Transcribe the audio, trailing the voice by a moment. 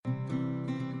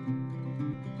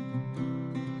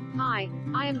Hi,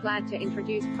 I am glad to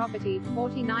introduce property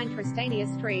 49 Tristania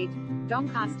Street,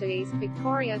 Doncaster, East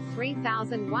Victoria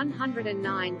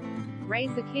 3109.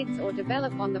 Raise the kids or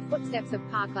develop on the footsteps of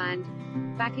parkland.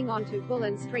 Backing onto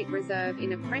Bullen Street Reserve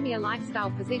in a premier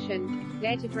lifestyle position,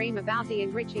 dare to dream about the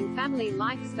enriching family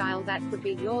lifestyle that could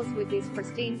be yours with this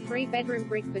pristine 3-bedroom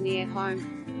brick veneer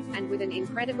home. And with an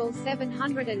incredible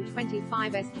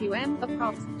 725 sqm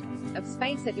approx. Of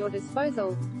space at your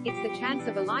disposal, it's the chance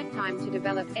of a lifetime to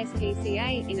develop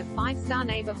STCA in a 5-star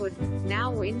neighborhood,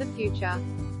 now or in the future.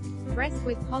 Dressed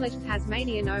with polished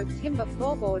Tasmanian oak timber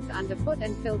floorboards underfoot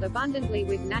and filled abundantly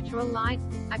with natural light,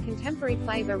 a contemporary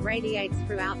flavor radiates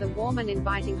throughout the warm and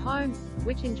inviting home,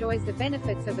 which enjoys the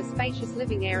benefits of a spacious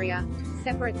living area,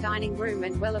 separate dining room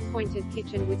and well-appointed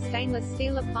kitchen with stainless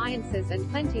steel appliances and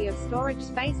plenty of storage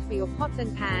space for your pots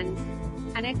and pans.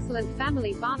 An excellent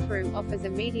family bathroom offers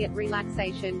immediate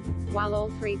relaxation, while all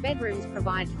 3 bedrooms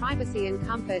provide privacy and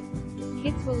comfort.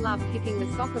 Kids will love kicking the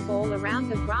soccer ball around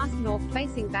the grassed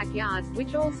north-facing backyard,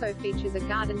 which also features a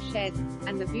garden shed,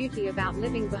 and the beauty about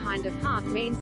living behind a park means